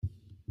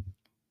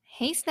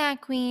Hey, Snack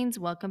Queens.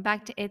 Welcome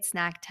back to It's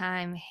Snack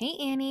Time. Hey,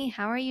 Annie.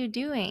 How are you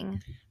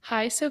doing?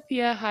 Hi,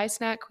 Sophia. Hi,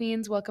 Snack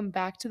Queens. Welcome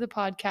back to the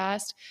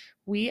podcast.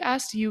 We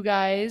asked you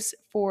guys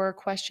for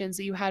questions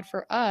that you had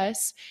for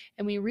us,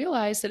 and we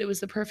realized that it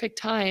was the perfect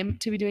time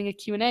to be doing a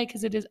Q&A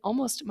because it is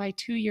almost my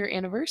 2-year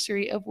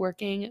anniversary of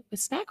working with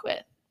Snack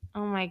With.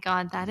 Oh my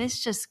God, that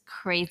is just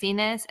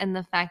craziness. And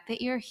the fact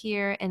that you're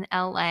here in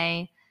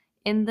LA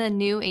in the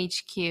new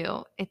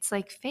HQ, it's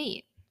like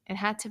fate. It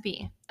had to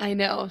be. I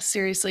know,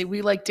 seriously.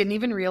 We didn't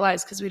even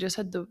realize because we just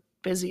had the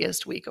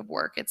busiest week of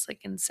work. It's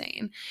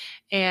insane.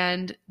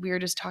 And we were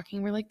just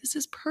talking, we're like, this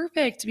is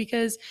perfect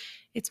because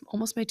it's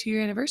almost my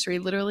 2-year anniversary,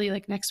 literally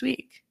next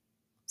week.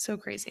 So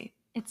crazy.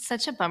 It's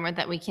such a bummer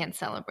that we can't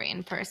celebrate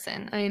in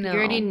person. I You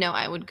already know. know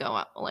I would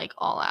go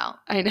all out.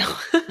 I know.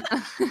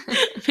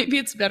 Maybe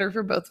it's better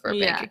for both of our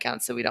bank Yeah.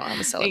 accounts so we don't have a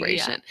Yeah.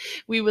 celebration.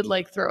 We would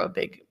throw a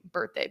big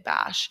birthday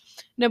bash.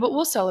 No, but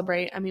we'll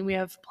celebrate. I mean, we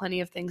have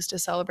plenty of things to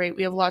celebrate.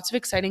 We have lots of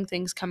exciting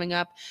things coming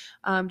up,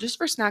 just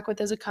for Snack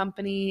With as a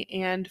company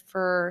and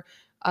for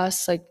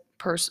us,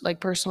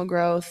 personal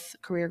growth,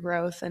 career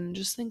growth, and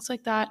just things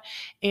like that,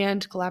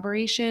 and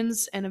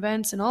collaborations and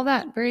events and all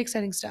that. Very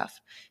exciting stuff.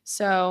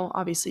 So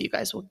obviously, you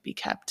guys will be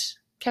kept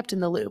in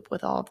the loop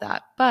with all of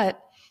that.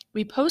 But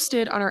we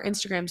posted on our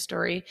Instagram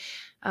story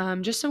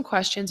just some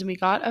questions, and we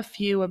got a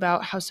few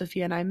about how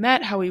Sophia and I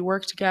met, how we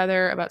work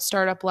together, about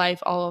startup life,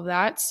 all of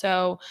that.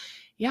 So,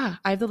 yeah,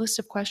 I have the list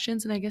of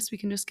questions, and I guess we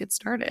can just get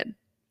started.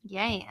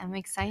 Yay, I'm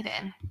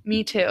excited.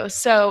 Me too.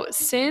 So,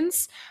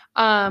 since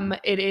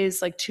it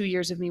is 2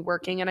 years of me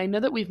working, and I know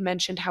that we've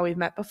mentioned how we've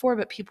met before,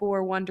 but people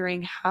were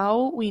wondering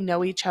how we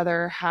know each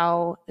other,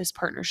 how this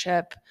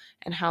partnership,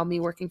 and how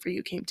me working for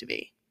you came to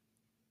be.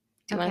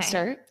 Do you want to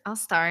start? I'll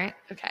start.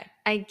 Okay.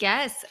 I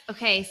guess.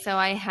 Okay, so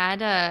I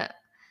had a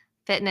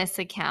fitness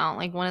account,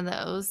 like one of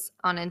those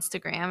on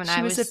Instagram, and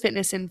She was a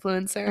fitness oh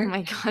influencer.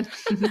 my God,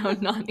 no,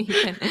 not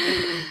even.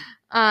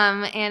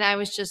 And I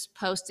was just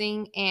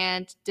posting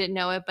and didn't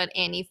know it, but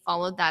Annie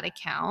followed that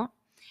account.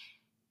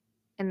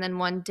 And then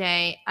one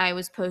day I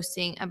was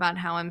posting about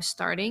how I'm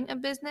starting a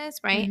business,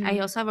 right? I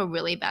also have a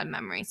really bad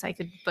memory, so I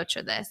could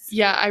butcher this.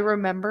 Yeah, I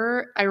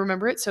remember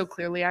it so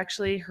clearly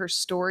actually. Her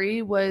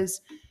story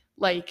was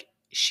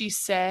she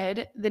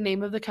said the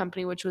name of the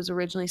company, which was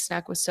originally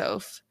Snack with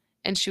Soph,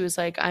 and she was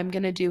like, I'm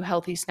gonna do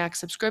healthy snack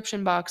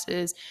subscription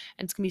boxes,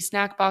 and it's gonna be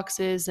snack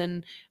boxes,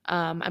 and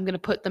I'm gonna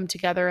put them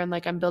together, and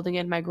I'm building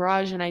it in my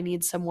garage, and I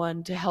need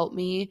someone to help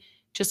me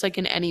just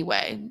in any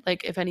way.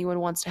 If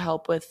anyone wants to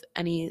help with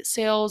any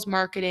sales,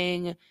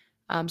 marketing,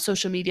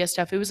 social media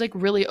stuff. It was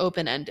really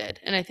open ended.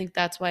 And I think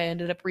that's why I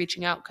ended up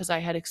reaching out because I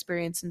had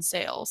experience in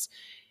sales.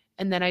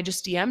 And then I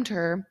just DM'd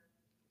her,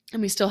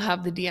 and we still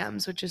have the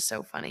DMs, which is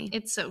so funny.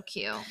 It's so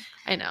cute.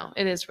 I know.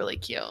 It is really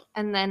cute.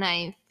 And then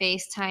I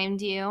FaceTimed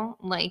you,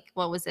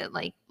 what was it?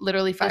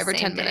 Literally 5 or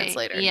 10 day. minutes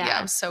later. Yeah,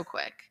 it was so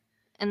quick.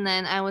 And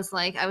then I was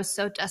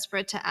so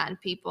desperate to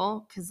add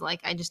people because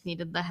I just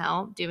needed the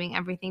help doing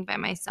everything by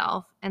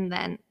myself, and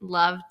then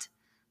loved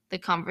the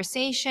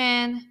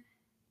conversation.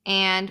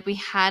 And we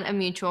had a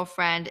mutual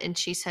friend, and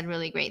she said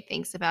really great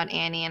things about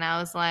Annie. And I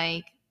was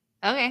like,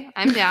 okay,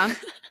 I'm down.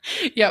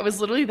 Yeah, it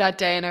was literally that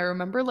day. And I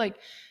remember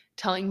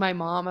telling my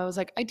mom, I was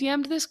like, I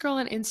DM'd this girl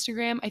on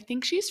Instagram. I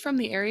think she's from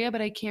the area,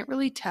 but I can't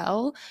really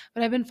tell.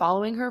 But I've been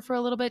following her for a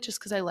little bit just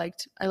because I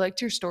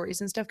liked your stories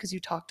and stuff because you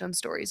talked on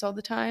stories all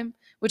the time,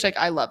 which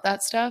I love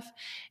that stuff.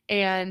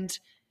 And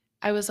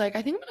I was like,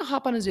 I think I'm gonna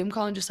hop on a Zoom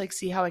call and just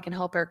see how I can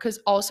help her. Cause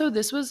also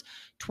this was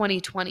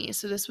 2020.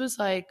 So this was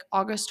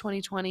August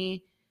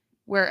 2020,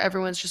 where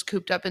everyone's just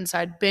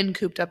been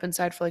cooped up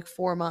inside for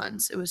 4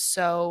 months. It was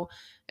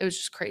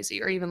just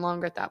crazy, or even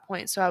longer at that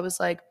point. So I was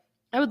like,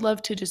 I would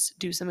love to just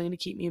do something to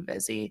keep me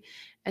busy.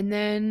 And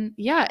then,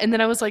 yeah. And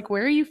then I was like,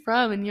 where are you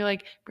from? And you're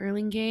like,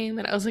 Burlingame.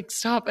 And I was like,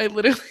 stop. I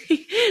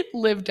literally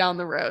live down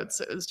the road.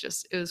 So it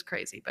was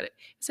crazy, but it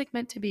was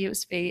meant to be. It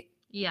was fate.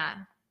 Yeah.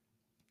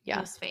 Yeah.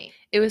 It was fate.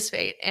 It was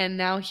fate. And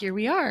now here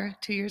we are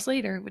 2 years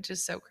later, which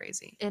is so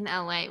crazy. In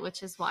LA,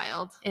 which is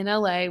wild. In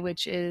LA,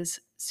 which is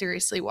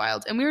seriously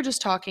wild. And we were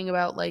just talking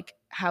about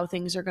how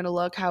things are going to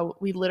look, how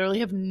we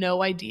literally have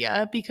no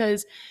idea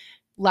because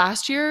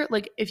last year,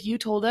 if you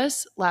told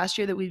us last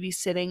year that we'd be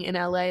sitting in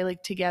LA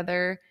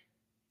together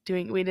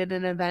we did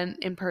an event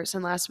in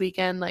person last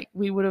weekend,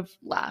 we would have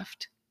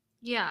laughed.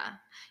 Yeah.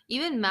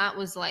 Even Matt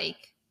was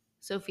like,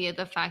 Sophia,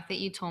 the fact that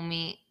you told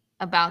me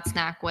about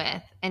Snack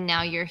With and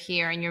now you're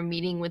here and you're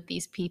meeting with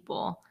these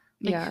people,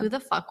 who the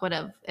fuck would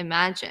have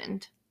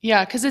imagined?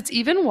 Yeah, because it's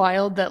even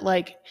wild that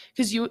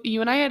because you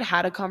and I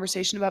had a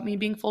conversation about me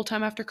being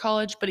full-time after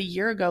college, but a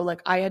year ago,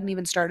 I hadn't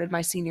even started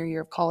my senior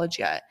year of college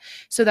yet.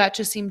 So that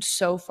just seemed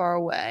so far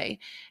away.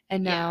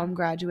 And now I'm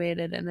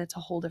graduated and it's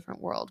a whole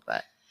different world.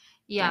 But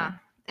yeah.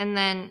 And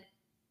then,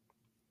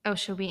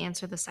 should we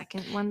answer the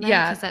second one then?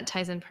 Yeah. Because that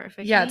ties in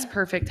perfectly. Yeah, it's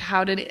perfect.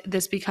 How did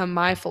this become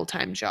my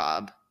full-time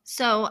job?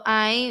 So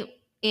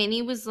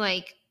Annie was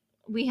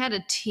we had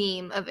a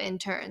team of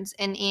interns,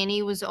 and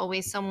Annie was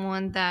always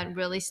someone that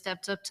really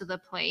stepped up to the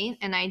plate,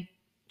 and I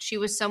she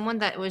was someone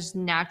that was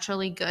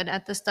naturally good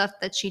at the stuff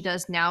that she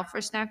does now for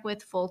Snack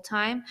With full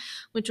time,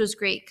 which was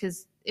great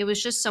because it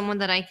was just someone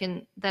that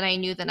I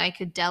knew that I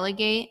could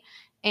delegate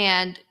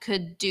and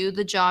could do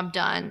the job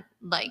done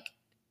like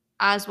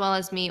as well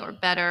as me or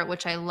better,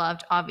 which I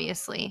loved,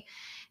 obviously.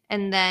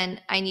 And then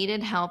I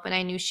needed help, and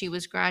I knew she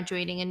was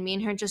graduating, and me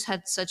and her just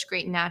had such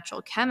great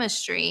natural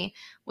chemistry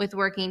with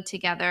working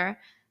together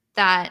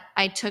that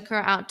I took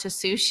her out to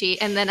sushi.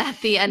 And then at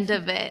the end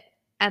of it,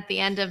 at the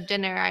end of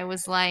dinner, I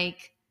was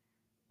like,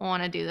 I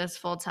want to do this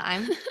full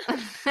time.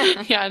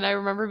 Yeah, and I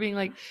remember being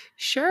like,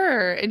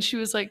 sure. And she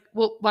was like,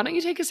 well, why don't you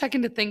take a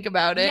second to think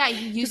about it? Yeah,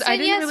 you 'Cause said I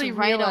didn't yes really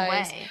right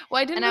realize. away.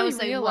 Well, I didn't And I really was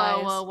like,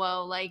 realize.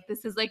 whoa, like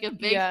this is like a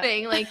big Yeah.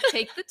 thing. Like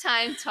take the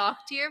time,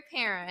 talk to your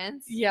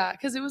parents. Yeah,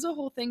 because it was a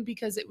whole thing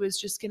because it was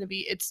just going to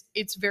be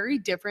it's very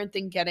different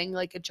than getting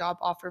like a job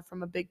offer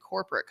from a big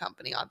corporate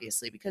company,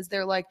 obviously, because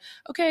they're like,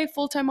 okay,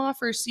 full-time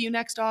offer, see you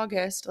next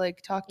August,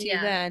 like talk to you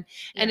Yeah. then.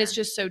 And it's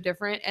just so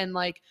different. And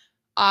like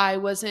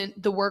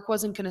the work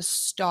wasn't going to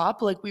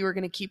stop. Like we were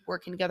going to keep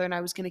working together and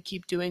I was going to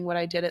keep doing what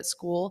I did at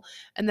school.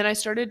 And then I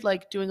started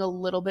like doing a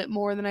little bit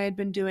more than I had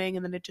been doing.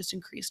 And then it just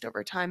increased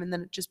over time. And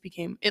then it just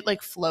it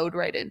like flowed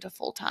right into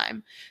full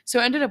time. So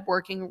it ended up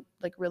working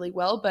like really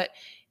well. But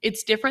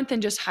it's different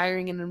than just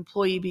hiring an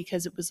employee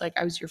because it was like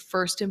I was your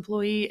first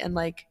employee and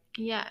like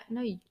Yeah,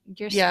 no,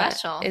 you're yeah,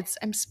 special.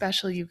 I'm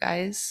special, you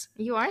guys.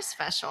 You are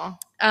special.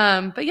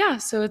 But yeah,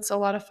 so it's a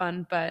lot of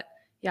fun. But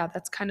yeah,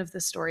 that's kind of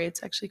the story.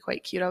 It's actually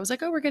quite cute. I was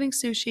like, oh, we're getting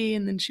sushi.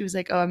 And then she was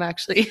like, oh, I'm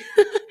actually,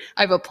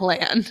 I have a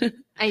plan.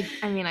 I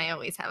mean, I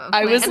always have a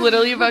plan. I was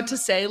literally about to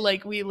say,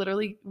 like, we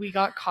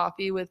got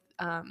coffee with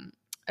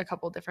a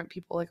couple different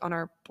people like on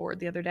our board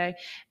the other day.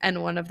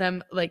 And one of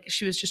them, like,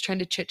 she was just trying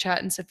to chit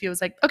chat. And Sophia was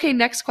like, okay,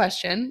 next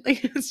question.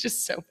 Like, it's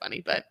just so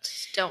funny. But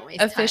Just don't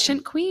waste efficient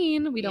time.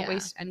 queen. We don't Yeah.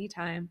 waste any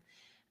time.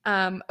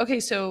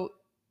 Okay, so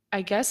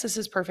I guess this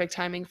is perfect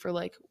timing for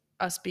like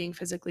us being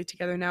physically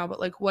together now, but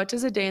like what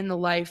does a day in the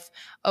life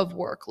of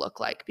work look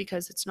like?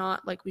 Because it's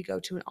not like we go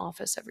to an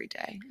office every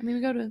day. I mean,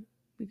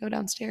 we go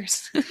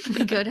downstairs.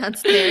 We go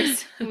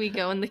downstairs. We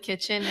go in the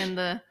kitchen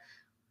and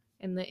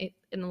in the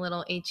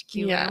little HQ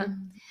Yeah.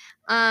 room.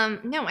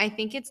 No, I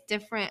think it's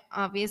different,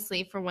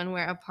 obviously, for when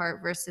we're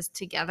apart versus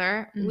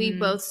together. We Mhm.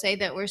 both say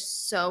that we're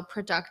so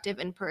productive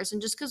in person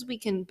just because we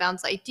can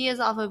bounce ideas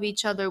off of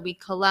each other. We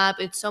collab.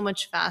 It's so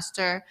much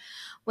faster.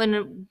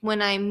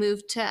 When I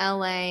moved to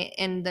LA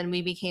and then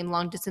we became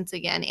long distance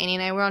again, Annie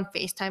and I were on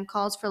FaceTime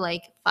calls for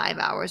like 5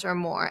 hours or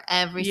more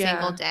every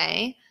single Yeah.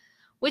 day,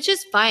 which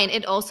is fine.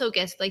 It also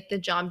gets like the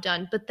job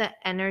done, but the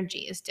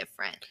energy is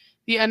different.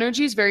 The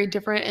energy is very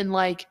different. And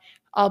like,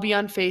 I'll be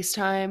on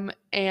FaceTime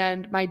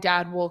and my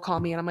dad will call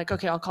me and I'm like,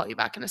 okay, I'll call you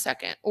back in a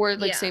second. Or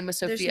like Yeah, same with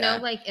Sophia. There's no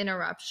like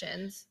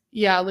interruptions.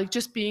 Yeah, like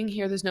just being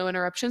here, there's no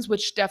interruptions,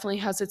 which definitely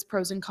has its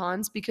pros and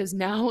cons because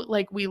now,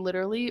 like, we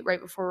literally,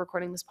 right before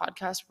recording this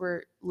podcast,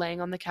 we're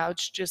laying on the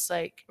couch, just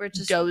like We're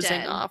just dozing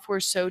dead. off. We're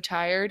so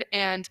tired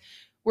and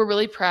we're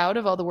really proud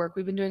of all the work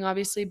we've been doing,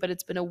 obviously, but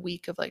it's been a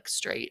week of like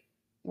straight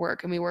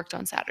work and we worked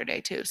on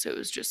Saturday too. So it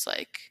was just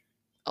like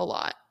a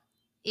lot.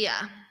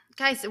 Yeah.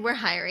 Guys, we're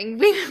hiring.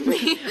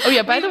 Oh,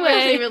 yeah, by the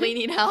way- we really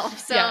need help.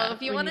 So Yeah,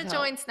 if you we want to need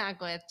help. join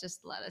Snack With,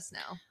 just let us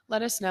know.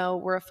 Let us know.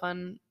 We're a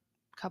fun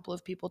couple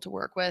of people to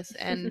work with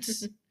and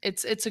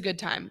it's a good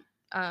time.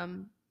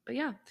 But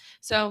yeah,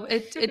 so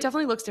it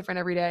definitely looks different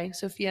every day.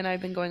 Sophia and I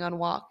have been going on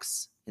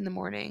walks in the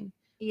morning,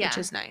 Yeah. which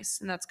is nice.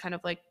 And that's kind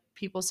of like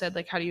people said,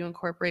 like, how do you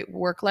incorporate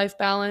work-life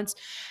balance?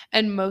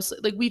 And mostly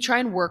like we try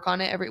and work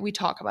on it we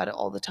talk about it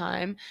all the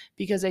time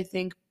because I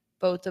think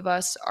both of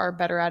us are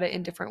better at it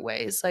in different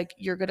ways. Like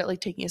you're good at like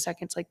taking a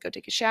second to like go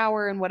take a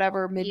shower and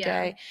whatever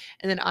midday.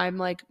 And then I'm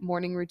like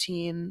morning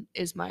routine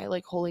is my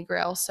like holy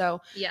grail.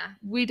 So Yeah.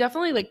 we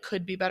definitely like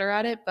could be better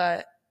at it,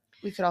 but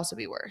we could also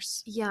be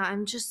worse. Yeah,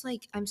 I'm just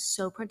like I'm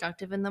so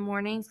productive in the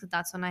mornings because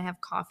that's when I have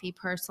coffee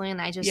personally,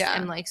 and I just Yeah.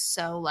 am like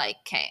so like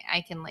okay,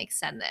 I can like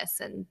send this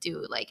and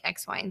do like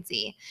X, Y, and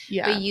Z.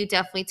 Yeah. But you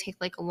definitely take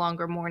like a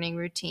longer morning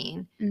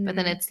routine, but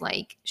then Mhm. it's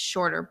like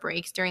shorter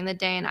breaks during the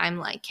day, and I'm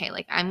like okay,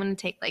 like I'm gonna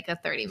take like a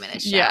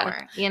 30-minute Yeah.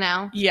 shower, you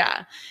know?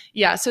 Yeah.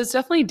 Yeah. So it's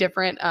definitely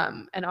different.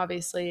 And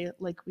obviously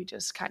like we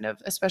just kind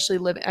of, especially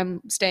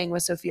I'm staying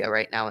with Sophia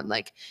right now and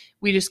like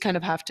we just kind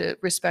of have to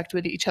respect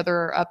what each other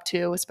are up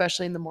to,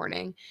 especially in the morning.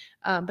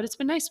 But it's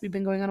been nice. We've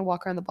been going on a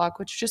walk around the block,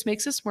 which just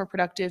makes us more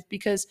productive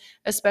because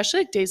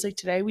especially like days like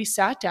today, we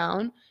sat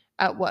down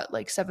at what,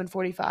 like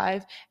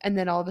 7:45 and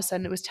then all of a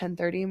sudden it was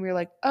 10:30 and we were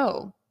like,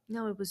 oh,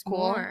 No, it was Cool.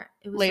 more.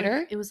 It was Later?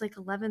 Like, it was like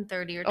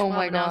 11:30 or Oh 12,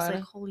 my and I was God.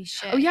 like, holy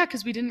shit. oh yeah,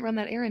 because we didn't run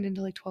that errand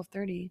until like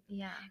 12:30.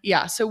 Yeah.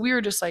 Yeah, so we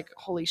were just like,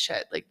 holy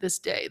shit, like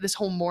this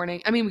whole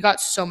morning. I mean, we got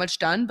so much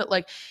done, but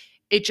like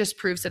it just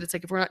proves that it's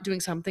like if we're not doing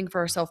something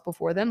for ourselves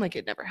before then, like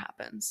it never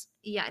happens.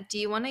 Yeah. Do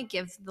you want to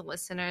give the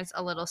listeners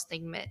a little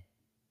stigma?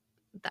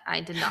 That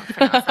I did not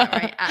pronounce that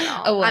right at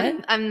all. A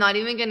what? I'm not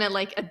even gonna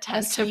like A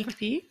attempt to. sneak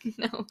peek?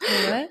 No.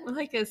 A what?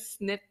 Like a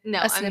snip. No,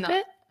 A I'm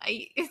snippet? not.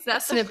 Is that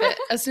A snippet.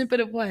 A snippet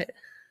of what?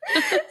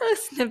 a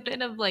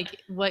snippet of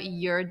like what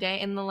your day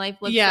in the life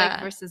looks like Yeah.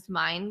 versus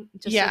mine,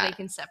 just so Yeah. they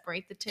can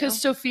separate the two. Because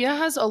Sophia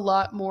has a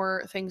lot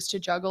more things to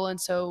juggle. And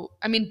so,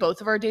 I mean, both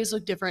of our days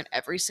look different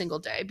every single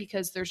day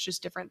because there's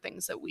just different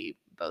things that we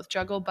both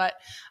juggle. But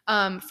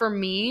for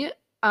me,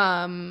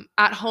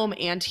 at home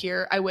and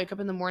here, I wake up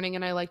in the morning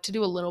and I like to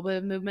do a little bit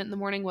of movement in the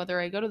morning, whether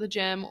I go to the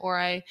gym or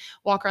I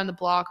walk around the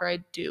block or I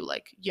do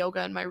like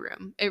yoga in my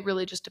room. It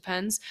really just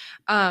depends.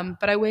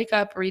 But I wake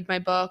up, read my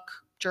book,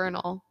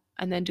 journal,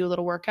 and then do a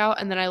little workout.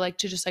 And then I like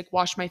to just like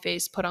wash my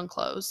face, put on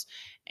clothes,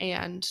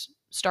 and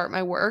start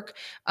my work.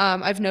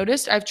 I've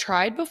noticed I've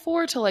tried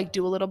before to like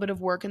do a little bit of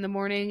work in the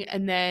morning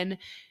and then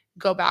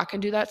go back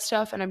and do that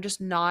stuff. And I'm just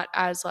not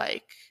as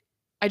like,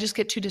 I just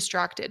get too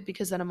distracted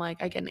because then I'm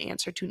like, I get an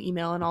answer to an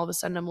email and all of a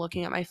sudden I'm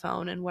looking at my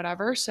phone and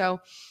whatever. So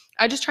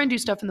I just try and do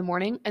stuff in the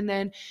morning. And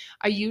then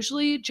I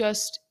usually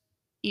just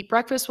eat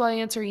breakfast while I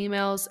answer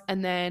emails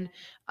and then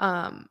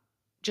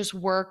just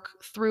work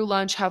through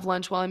lunch, have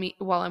lunch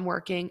while I'm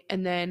working,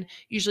 and then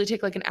usually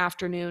take like an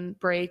afternoon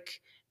break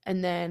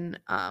and then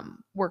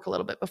work a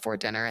little bit before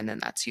dinner, and then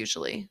that's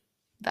usually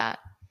that.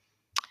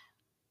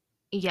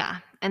 Yeah.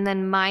 And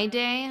then my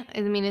day,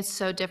 I mean, it's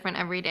so different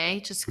every day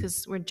just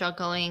because we're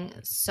juggling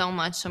so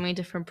much, so many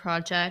different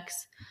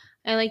projects.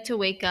 I like to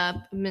wake up.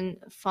 I've been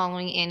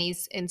following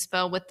Annie's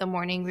inspo with the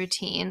morning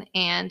routine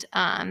and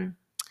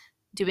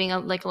doing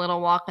like a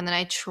little walk. And then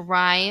I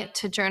try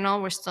to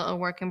journal. We're still a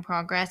work in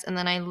progress. And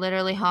then I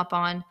literally hop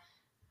on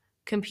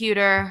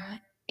computer,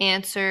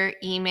 answer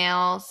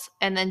emails,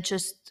 and then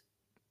just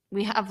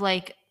we have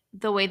like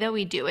the way that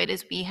we do it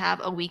is we have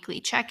a weekly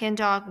check-in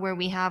doc where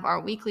we have our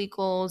weekly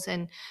goals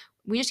and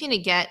we just need to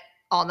get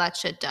all that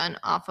shit done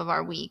off of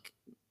our week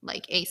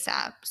like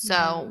ASAP.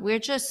 So we're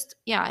just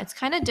it's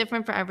kind of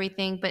different for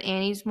everything, but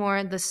Annie's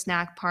more the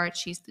snack part.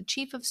 She's the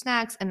chief of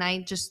snacks and I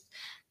just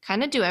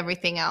kind of do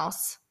everything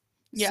else.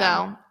 Yeah.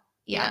 So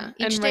Yeah.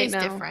 each And day right is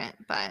now- different,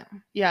 but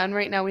Yeah, and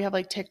right now we have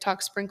like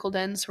TikTok sprinkled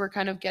in, so we're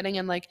kind of getting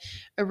in like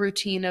a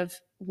routine of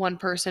one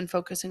person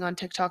focusing on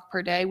TikTok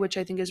per day, which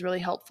I think is really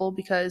helpful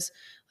because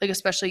like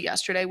especially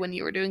yesterday when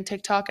you were doing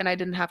TikTok and I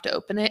didn't have to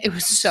open it, it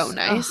was so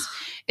nice.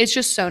 It's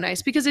just so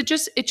nice because it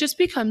just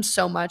becomes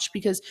so much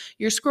because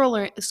you're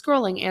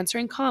scrolling,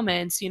 answering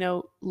comments, you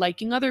know,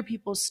 liking other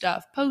people's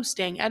stuff,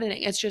 posting,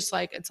 editing. It's just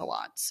like it's a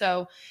lot.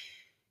 So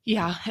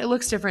yeah, it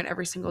looks different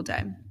every single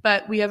day.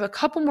 But we have a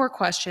couple more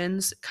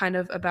questions kind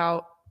of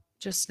about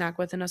just Snack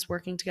With and us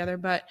working together.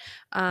 But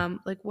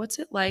like what's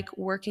it like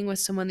working with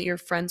someone that you're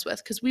friends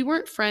with? Because we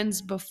weren't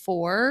friends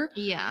before,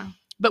 yeah.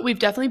 but we've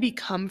definitely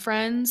become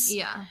friends.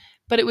 Yeah.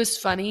 But it was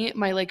funny.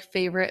 My like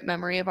favorite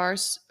memory of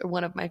ours, or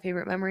one of my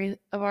favorite memory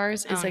of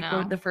ours, is Oh, like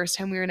no. the first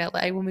time we were in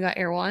LA when we got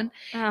Air One,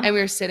 and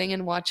we were sitting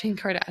and watching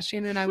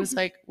Kardashian, and I was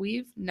like,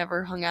 we've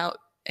never hung out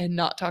and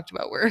not talked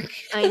about work.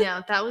 I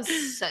know. That was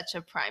such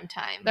a prime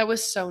time. That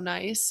was so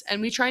nice.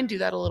 And we try and do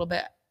that a little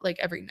bit like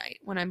every night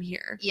when I'm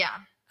here. Yeah.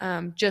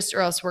 Just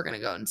or else we're gonna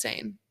go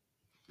insane.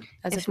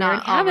 As If if we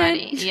not already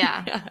already.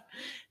 haven't. Yeah.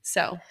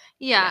 So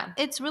Yeah.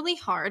 It's really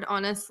hard,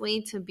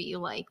 honestly, to be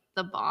like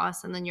the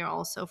boss and then you're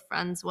also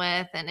friends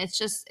with. And it's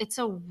just it's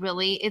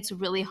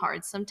really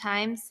hard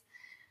sometimes.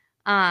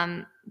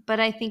 But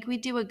I think we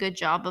do a good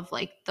job of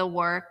like the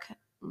work,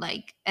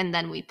 like, and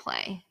then we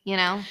play, you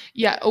know?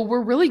 yeah, oh,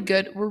 we're really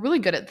good. We're really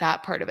good at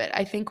that part of it.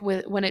 I think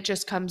when it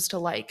just comes to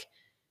like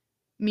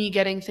me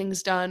getting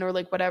things done or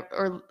like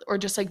whatever or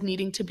just like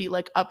needing to be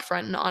like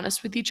upfront and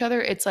honest with each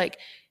other, it's like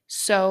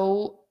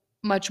so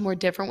much more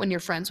different when you're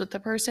friends with the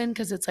person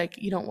because it's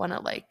like you don't want to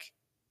like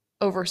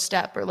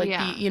overstep or like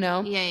Yeah. be, you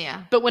know.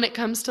 Yeah. But when it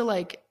comes to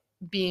like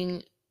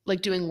being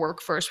like doing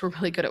work first, we're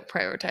really good at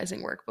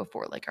prioritizing work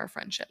before like our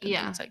friendship and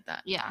Yeah. things like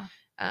that. Yeah.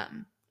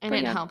 Um And but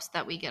it yeah. helps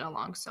that we get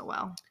along so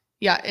well.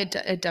 Yeah,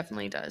 it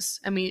definitely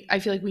does. I mean, I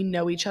feel like we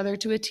know each other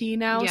to a T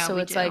now. Yeah, So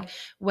we it's do. like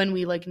when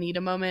we like need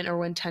a moment or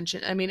when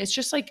tension, I mean, it's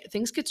just like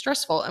things get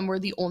stressful and we're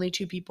the only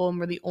two people and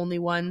we're the only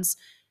ones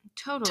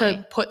Totally.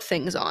 to put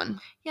things on.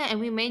 Yeah, and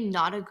we may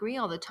not agree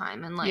all the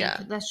time. And like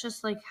Yeah. that's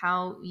just like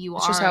how you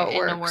It's are just how it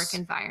in a works. work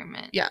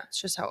environment. Yeah, it's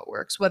just how it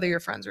works, whether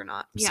you're friends or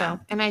not. Yeah. So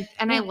And I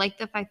Yeah. like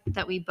the fact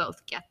that we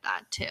both get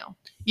that too.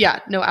 yeah,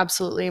 no,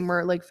 absolutely. And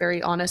we're like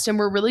very honest and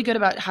we're really good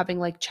about having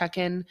like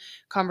check-in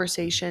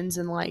conversations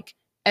and like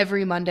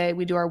every Monday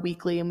we do our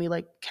weekly and we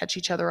like catch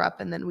each other up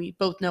and then we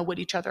both know what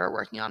each other are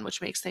working on,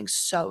 which makes things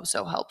so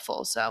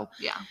helpful. So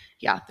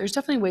yeah, there's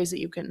definitely ways that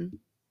you can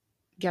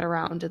get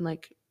around and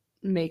like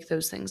make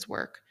those things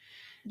work.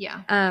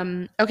 Yeah.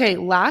 Okay,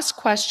 last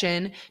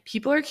question.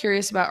 People are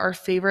curious about our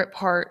favorite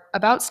part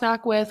about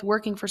Snack With,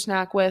 working for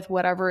Snack With,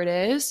 whatever it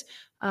is.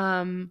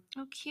 Oh,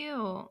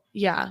 cute.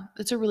 Yeah,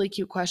 it's a really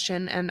cute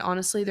question. And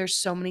honestly, there's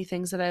so many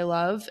things that I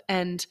love.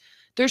 And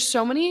there's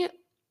so many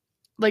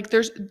like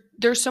there's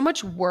so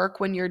much work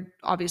when you're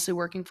obviously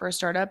working for a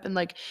startup and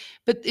like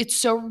but it's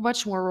so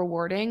much more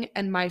rewarding.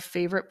 And my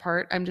favorite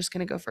part, I'm just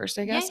gonna go first,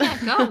 I guess. Yeah,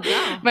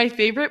 go. My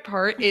favorite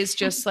part is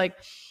just like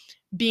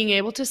being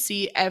able to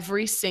see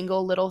every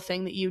single little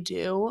thing that you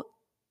do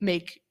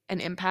make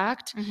an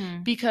impact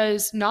Mhm.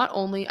 because not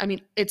only, I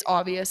mean, it's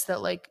obvious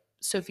that like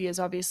Sophia is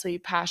obviously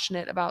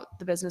passionate about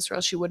the business or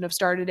else she wouldn't have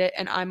started it.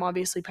 And I'm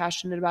obviously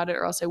passionate about it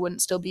or else I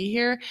wouldn't still be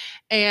here.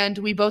 And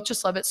we both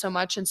just love it so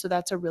much. And so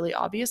that's a really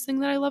obvious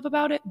thing that I love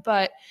about it.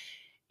 But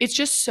it's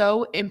just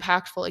so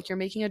impactful. Like you're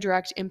making a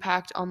direct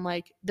impact on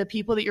like the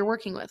people that you're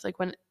working with. Like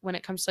when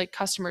it comes to like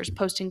customers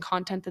posting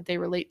content that they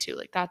relate to,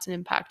 like that's an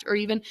impact. Or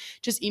even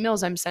just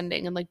emails I'm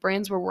sending and like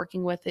brands we're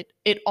working with,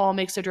 it all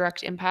makes a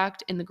direct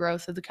impact in the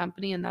growth of the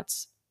company. And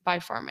that's by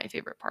far my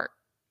favorite part.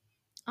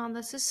 Oh,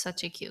 this is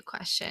such a cute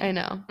question. I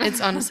know.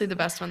 It's honestly the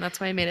best one. That's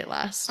why I made it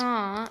last.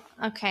 Aw,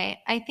 okay.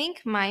 I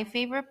think my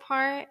favorite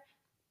part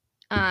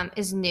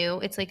is new.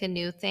 It's like a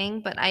new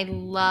thing, but I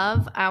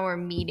love our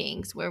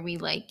meetings where we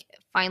like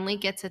finally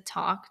get to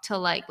talk to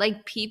like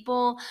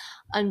people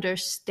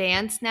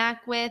understand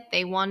Snack with.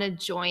 They want to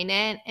join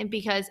it, and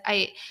because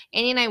Annie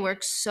and I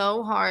work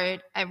so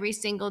hard every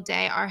single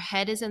day, our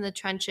head is in the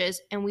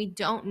trenches, and we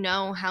don't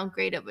know how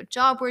great of a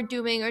job we're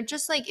doing, or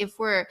just like if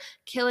we're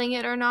killing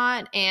it or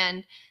not,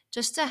 and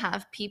just to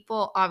have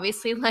people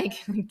obviously like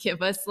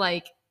give us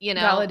like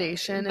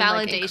Validation and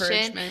like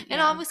encouragement. and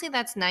Yeah. obviously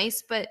that's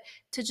nice, but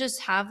to just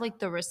have like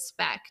the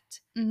respect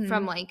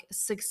from Mhm. like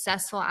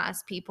successful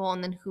ass people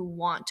and then who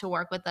want to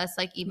work with us,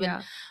 like even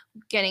Yeah.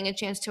 getting a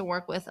chance to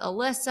work with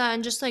Alyssa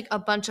and just like a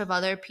bunch of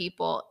other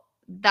people.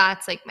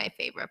 That's like my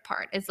favorite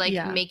part is like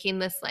Yeah. making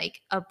this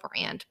like a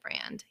brand,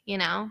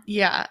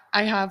 Yeah,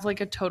 I have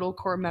like a total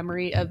core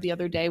memory of the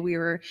other day we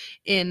were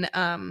in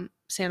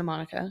Santa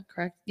Monica,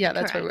 correct? Yeah,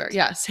 that's where we were. Correct.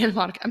 Yeah, Santa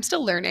Monica. I'm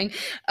still learning.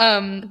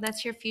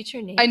 That's your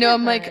future neighborhood. I know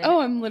I'm like,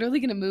 oh, I'm literally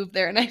gonna move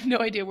there and I have no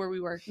idea where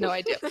we were. No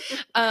idea.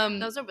 That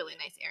was a really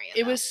nice area.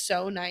 It was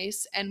so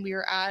nice. And we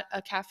were at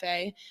a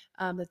cafe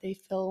that they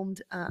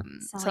filmed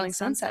Selling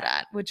Sunset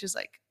at, which is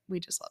like, we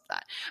just love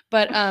that.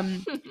 But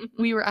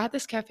we were at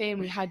this cafe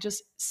and we had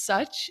just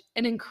such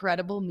an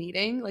incredible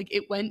meeting. Like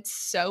it went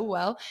so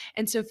well.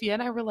 And Sophia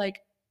and I were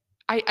like,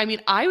 I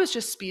mean, I was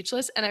just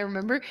speechless. And I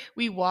remember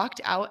we walked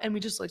out and we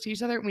just looked at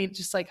each other and we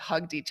just like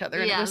hugged each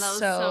other. And yeah, it was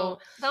that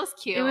was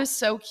cute. It was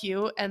so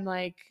cute. And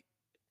like,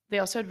 they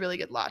also had really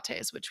good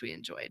lattes, which we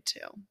enjoyed too.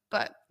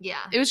 But yeah,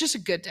 it was just a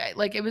good day.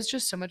 Like it was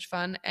just so much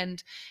fun.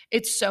 And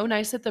it's so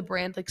nice that the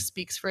brand like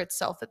speaks for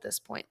itself at this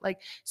point.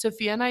 Like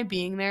Sophia and I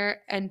being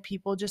there and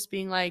people just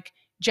being like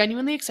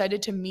genuinely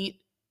excited to meet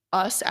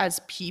us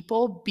as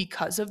people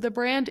because of the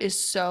brand is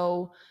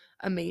so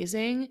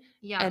amazing.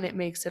 yeah, And it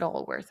makes it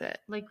all worth it.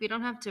 like we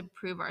don't have to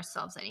prove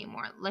ourselves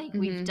anymore. Like Mhm.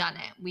 we've done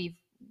it.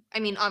 I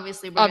mean,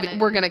 obviously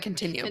We're gonna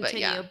continue, but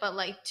yeah. but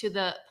like to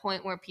the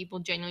point where people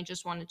genuinely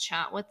just want to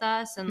chat with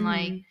us and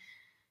like Mhm.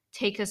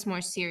 take us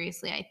more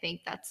seriously. I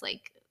think that's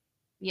like,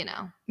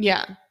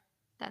 Yeah.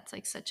 that's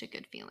like such a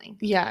good feeling.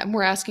 Yeah, and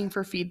we're asking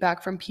for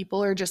feedback from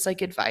people or just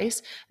like advice.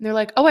 And they're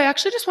like, "Oh, I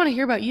actually just want to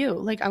hear about you.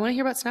 Like, I want to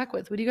hear about Snack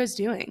With. What are you guys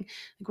doing?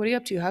 Like, what are you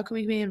up to? How can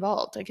we be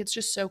involved?" Like, it's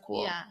just so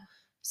cool. Yeah.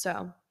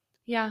 So,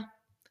 yeah.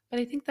 But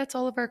I think that's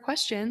all of our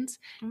questions.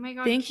 Oh my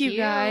God. Thank you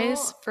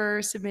guys cute.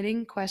 for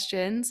submitting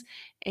questions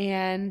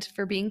and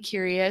for being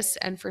curious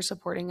and for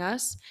supporting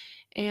us.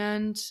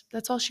 And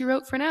that's all she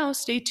wrote for now.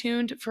 Stay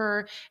tuned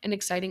for an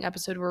exciting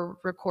episode. We're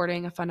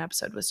recording a fun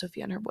episode with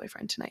Sophia and her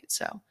boyfriend tonight.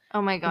 So,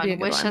 Oh my it'll be a God.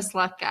 good Wish one. us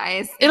luck,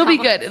 guys. It'll be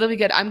good. It'll be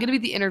good. I'm going to be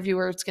the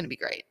interviewer. It's going to be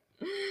great.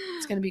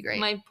 It's going to be great.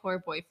 My poor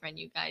boyfriend,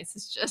 you guys,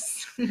 is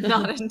just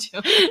not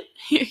into it.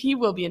 He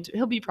will be into it.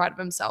 He'll be proud of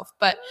himself.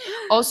 But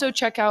also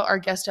check out our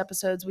guest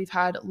episodes. We've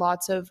had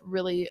lots of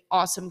really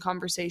awesome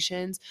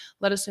conversations.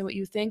 Let us know what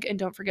you think. And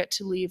don't forget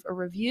to leave a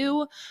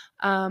review,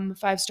 5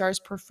 stars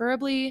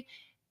preferably.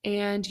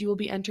 And you will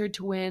be entered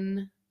to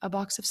win a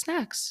box of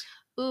snacks.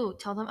 Ooh,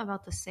 tell them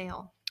about the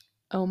sale.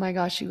 Oh my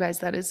gosh, you guys,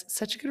 that is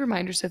such a good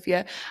reminder,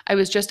 Sophia. I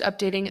was just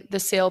updating the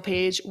sale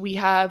page. We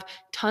have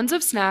tons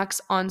of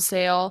snacks on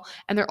sale,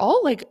 and they're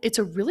all like, it's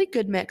a really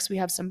good mix. We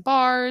have some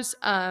bars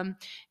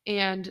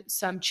and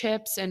some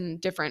chips and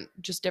different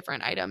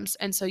items.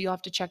 And so you'll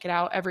have to check it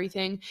out.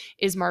 Everything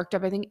is marked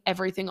up. I think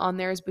everything on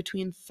there is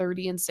between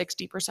 30 and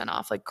 60%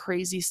 off, like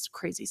crazy,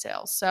 crazy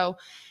sales. So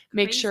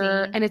make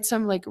sure, and it's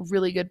some like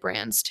really good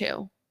brands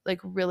too,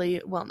 like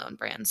really well-known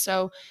brands.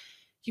 So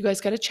you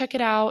guys got to check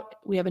it out.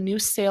 We have a new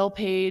sale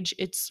page.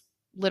 It's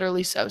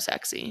literally so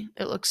sexy.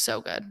 It looks so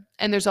good.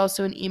 And there's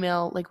also an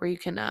email, like where you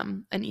can,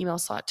 an email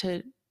slot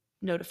to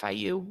notify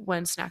you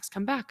when snacks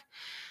come back.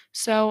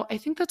 So I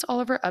think that's all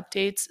of our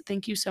updates.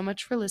 Thank you so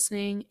much for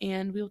listening,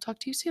 and we will talk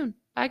to you soon.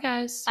 Bye,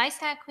 guys. Bye,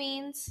 Snack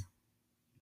Queens.